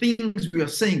the things we are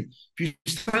saying. If you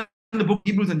study the book of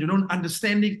Hebrews and you don't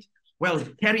understand it, well,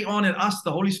 carry on and ask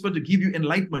the Holy Spirit to give you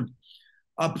enlightenment.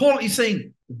 Paul is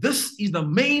saying, this is the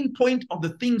main point of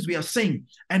the things we are saying.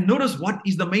 And notice what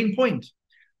is the main point.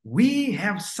 We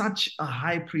have such a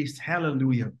high priest.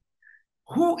 Hallelujah.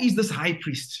 Who is this high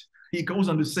priest? He goes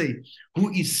on to say,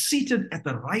 who is seated at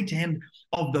the right hand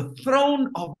of the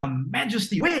throne of the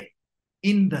majesty. Where?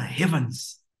 In the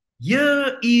heavens.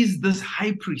 Here is this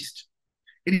high priest.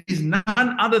 It is none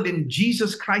other than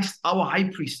Jesus Christ, our high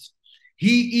priest.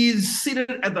 He is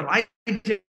seated at the right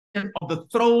hand of the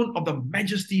throne of the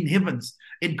majesty in heavens.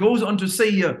 It goes on to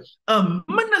say here, a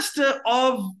minister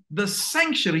of the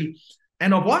sanctuary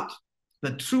and of what?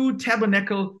 The true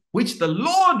tabernacle, which the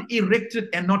Lord erected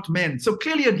and not man. So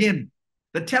clearly again,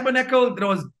 the tabernacle that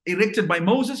was erected by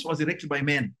Moses was erected by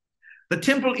man. The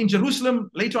temple in Jerusalem,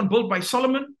 later on built by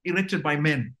Solomon, erected by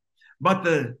men. But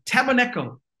the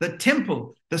tabernacle, the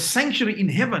temple, the sanctuary in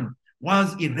heaven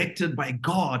was erected by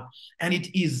God. And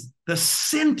it is the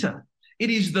center. It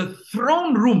is the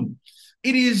throne room.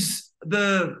 It is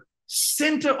the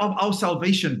center of our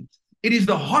salvation. It is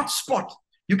the hot spot.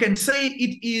 You can say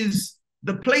it is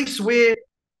the place where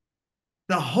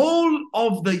the whole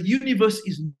of the universe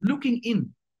is looking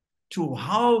in to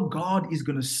how God is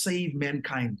going to save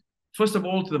mankind. First of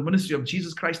all, to the ministry of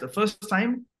Jesus Christ, the first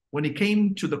time when he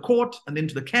came to the court and then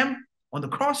to the camp on the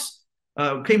cross,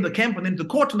 came to the camp and then to the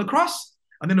court on the cross.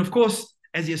 And then, of course,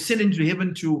 as he ascended into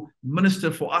heaven to minister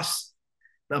for us,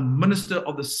 the minister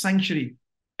of the sanctuary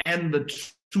and the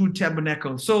true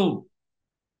tabernacle. So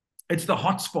it's the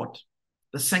hot spot.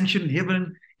 The sanctuary in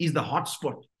heaven is the hot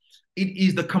spot. It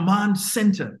is the command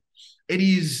center. It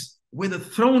is where the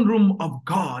throne room of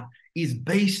God is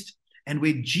based and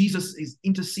where Jesus is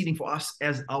interceding for us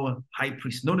as our high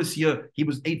priest. Notice here,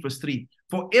 Hebrews 8 verse 3.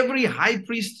 For every high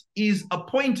priest is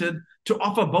appointed to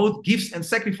offer both gifts and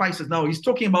sacrifices. Now, he's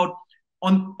talking about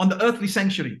on the earthly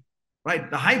sanctuary, right?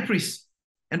 The high priest.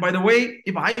 And by the way,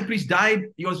 if a high priest died,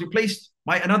 he was replaced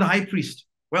by another high priest.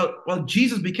 Well,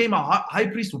 Jesus became a high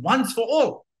priest once for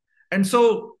all. And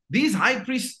so these high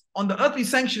priests on the earthly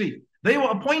sanctuary, they were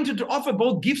appointed to offer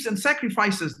both gifts and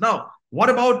sacrifices. Now, what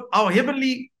about our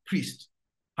heavenly priest,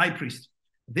 high priest?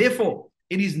 Therefore,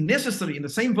 it is necessary in the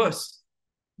same verse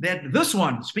that this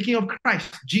one, speaking of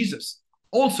Christ, Jesus,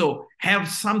 also have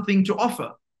something to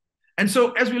offer. And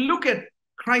so as we look at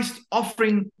Christ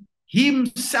offering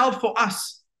himself for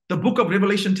us, the book of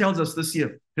Revelation tells us this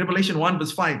year, Revelation 1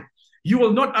 verse 5, you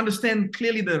will not understand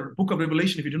clearly the book of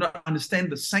Revelation if you do not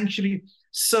understand the sanctuary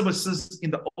services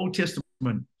in the Old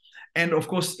Testament. And of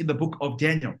course, in the book of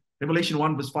Daniel, Revelation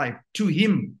 1 verse 5, to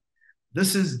him,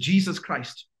 this is Jesus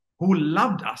Christ, who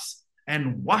loved us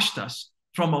and washed us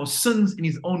from our sins in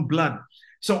his own blood.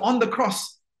 So on the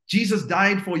cross, Jesus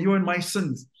died for you and my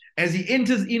sins. As he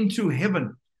enters into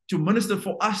heaven to minister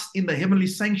for us in the heavenly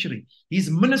sanctuary. He's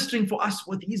ministering for us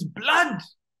with his blood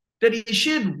that he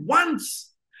shed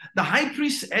once. The high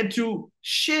priest had to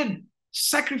shed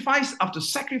sacrifice after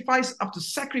sacrifice after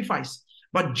sacrifice.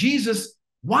 But Jesus,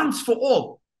 once for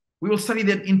all, we will study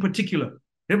that in particular.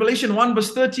 Revelation 1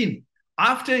 verse 13,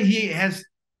 after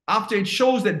it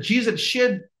shows that Jesus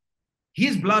shed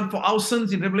his blood for our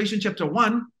sins in Revelation chapter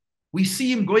 1, we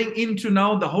see him going into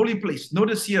now the holy place.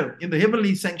 Notice here in the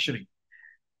heavenly sanctuary.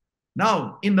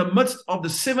 Now, in the midst of the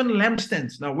 7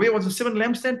 lampstands. Now, where was the 7th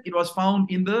lampstand? It was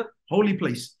found in the holy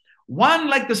place. One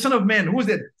like the Son of Man. Who is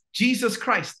that? Jesus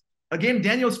Christ. Again,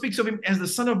 Daniel speaks of him as the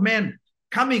Son of Man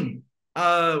coming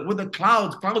with the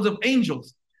clouds of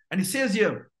angels. And it says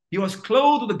here, he was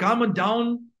clothed with a garment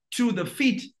down to the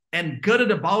feet and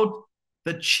girded about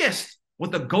the chest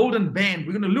with a golden band.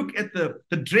 We're going to look at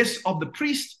the dress of the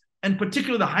priest, and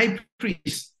particularly the high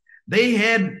priest. They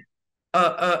had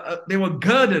they were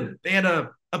girded. They had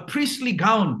a priestly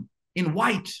gown in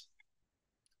white,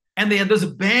 and they had this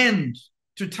band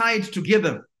to tie it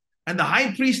together. And the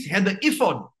high priest had the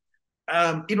ephod.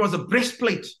 It was a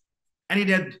breastplate, and it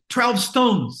had 12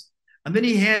 stones. And then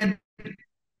he had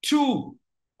 2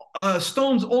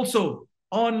 stones also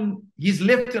on his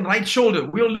left and right shoulder.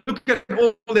 We'll look at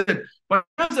all that. But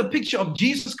here's a picture of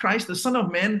Jesus Christ, the Son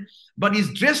of Man, but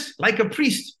he's dressed like a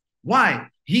priest. Why?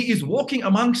 He is walking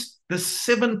amongst the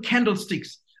 7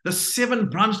 candlesticks, the 7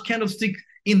 branched candlesticks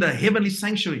in the heavenly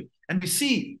sanctuary. And we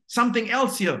see something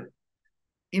else here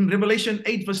in Revelation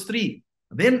 8 verse 3.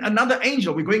 Then another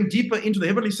angel, we're going deeper into the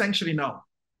heavenly sanctuary now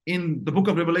in the book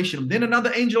of Revelation. Then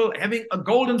another angel having a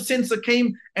golden censer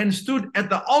came and stood at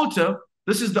the altar.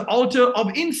 This is the altar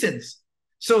of incense.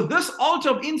 So this altar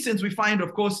of incense we find,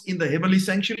 of course, in the heavenly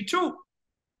sanctuary too,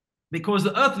 because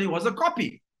the earthly was a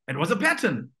copy. It was a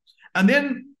pattern. And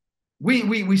then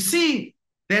we see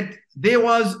that there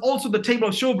was also the table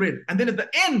of showbread. And then at the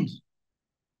end,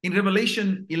 in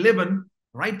Revelation 11,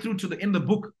 right through to the end of the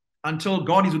book, until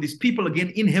God is with his people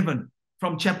again in heaven,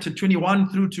 from chapter 21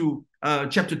 through to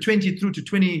chapter 20 through to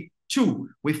 22,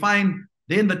 we find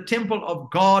then the temple of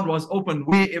God was opened.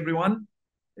 Where, everyone?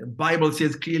 The Bible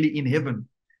says clearly in heaven.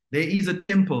 There is a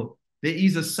temple. There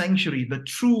is a sanctuary, the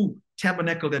true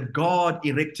tabernacle that God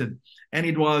erected. And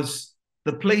it was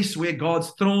the place where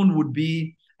God's throne would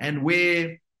be, and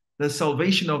where the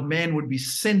salvation of man would be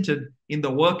centered in the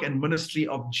work and ministry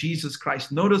of Jesus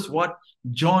Christ. Notice what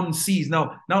John sees.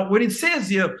 Now when it says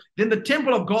here, then the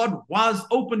temple of God was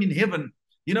opened in heaven.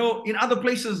 You know, in other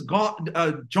places,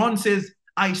 John says,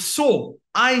 I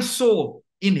saw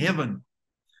in heaven.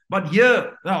 But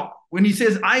here, now, when he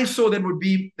says I saw, that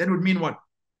would mean what?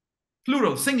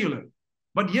 Plural, singular.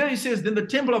 But here he says, then the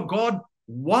temple of God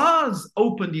was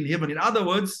opened in heaven. In other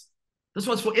words, this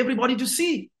was for everybody to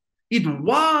see. It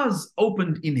was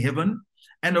opened in heaven.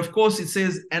 And of course, it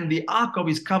says, and the ark of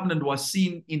his covenant was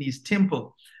seen in his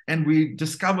temple. And we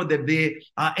discovered that there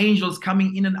are angels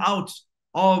coming in and out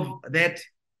of that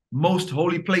most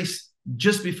holy place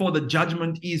just before the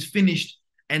judgment is finished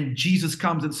and Jesus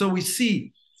comes. And so we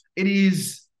see it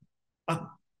is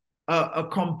a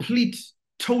complete,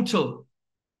 total,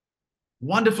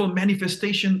 wonderful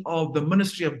manifestation of the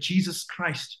ministry of Jesus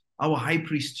Christ, our high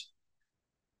priest,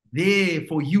 there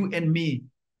for you and me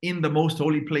in the most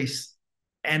holy place,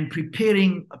 and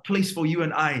preparing a place for you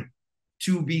and I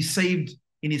to be saved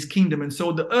in his kingdom. And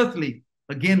so the earthly,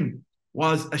 again,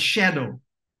 was a shadow.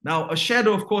 Now, a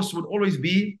shadow, of course, would always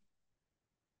be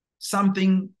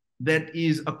something that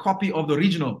is a copy of the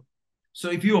original. So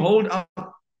if you hold up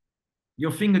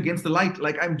your finger against the light,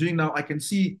 like I'm doing now, I can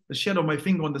see the shadow of my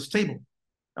finger on this table.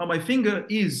 Now, my finger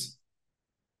is,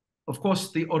 of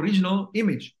course, the original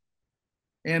image.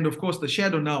 And of course, the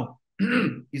shadow now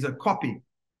is a copy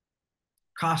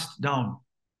cast down.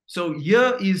 So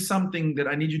here is something that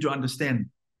I need you to understand.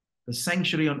 The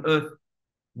sanctuary on earth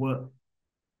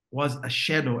was a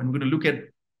shadow. And we're going to look at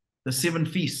the 7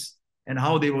 feasts and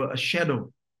how they were a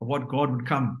shadow of what God would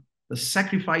come. The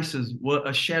sacrifices were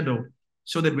a shadow,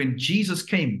 so that when Jesus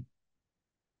came,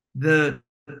 the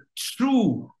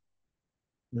true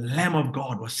Lamb of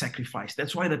God was sacrificed.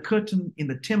 That's why the curtain in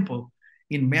the temple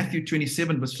in Matthew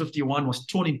 27 verse 51 was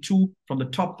torn in 2 from the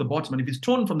top to the bottom. And if it's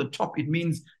torn from the top, it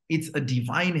means it's a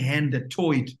divine hand that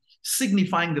tore it,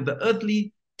 signifying that the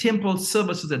earthly temple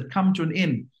services had come to an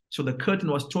end. So the curtain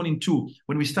was torn in 2.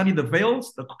 When we study the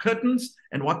veils, the curtains,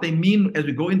 and what they mean as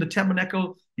we go in the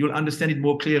tabernacle, you'll understand it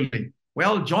more clearly.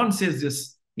 Well, John says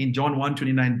this in John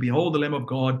 1:29, behold the Lamb of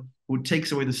God who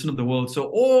takes away the sin of the world. So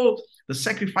all the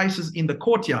sacrifices in the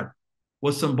courtyard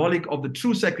was symbolic of the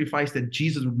true sacrifice that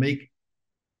Jesus would make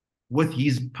with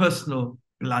his personal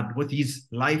blood, with his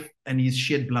life and his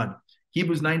shed blood.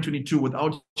 Hebrews 9:22,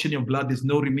 without shedding of blood, there's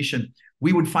no remission.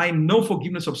 We would find no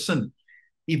forgiveness of sin.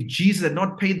 If Jesus had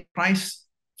not paid the price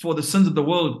for the sins of the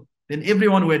world, then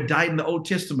everyone who had died in the Old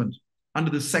Testament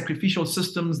under the sacrificial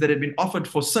systems that had been offered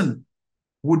for sin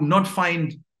would not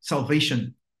find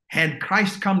salvation. Had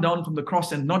Christ come down from the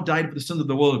cross and not died for the sins of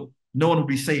the world, no one would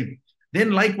be saved.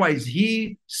 Then likewise,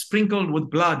 he sprinkled with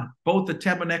blood both the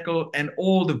tabernacle and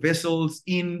all the vessels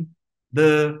in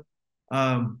the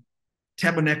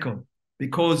tabernacle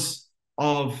because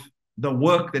of the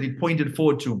work that he pointed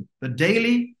forward to. The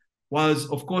daily was,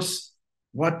 of course,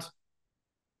 what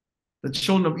the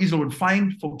children of Israel would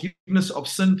find: forgiveness of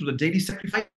sin through the daily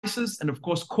sacrifices, and of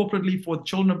course, corporately for the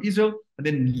children of Israel, and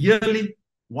then yearly,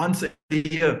 once a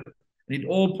year. And it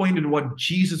all pointed to what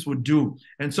Jesus would do.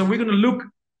 And so we're going to look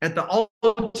at the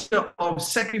altar of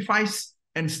sacrifice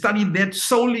and study that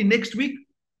solely next week.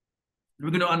 We're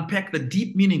going to unpack the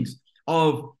deep meanings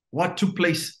of what took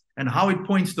place and how it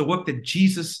points to the work that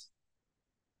Jesus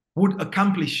would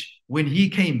accomplish when he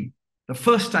came the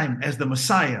first time as the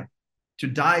Messiah to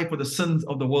die for the sins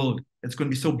of the world. It's going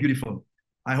to be so beautiful.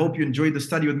 I hope you enjoyed the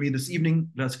study with me this evening.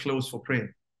 Let's close for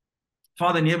prayer.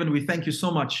 Father in heaven, we thank you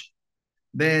so much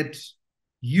that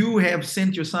you have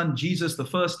sent your son Jesus the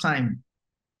first time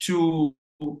to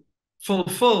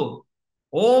fulfill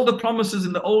all the promises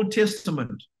in the Old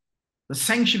Testament, the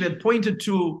sanctuary that pointed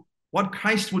to what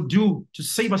Christ would do to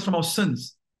save us from our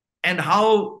sins, and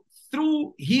how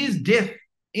through his death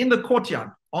in the courtyard,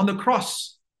 on the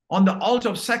cross, on the altar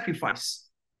of sacrifice,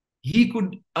 he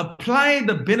could apply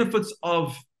the benefits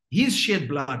of his shed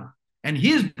blood and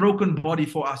his broken body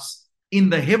for us in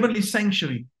the heavenly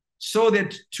sanctuary, so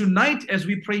that tonight, as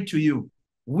we pray to you,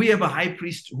 we have a high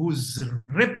priest who's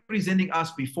representing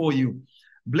us before you.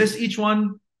 Bless each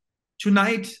one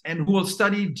tonight and who will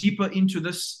study deeper into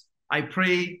this. I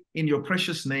pray in your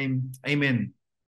precious name. Amen.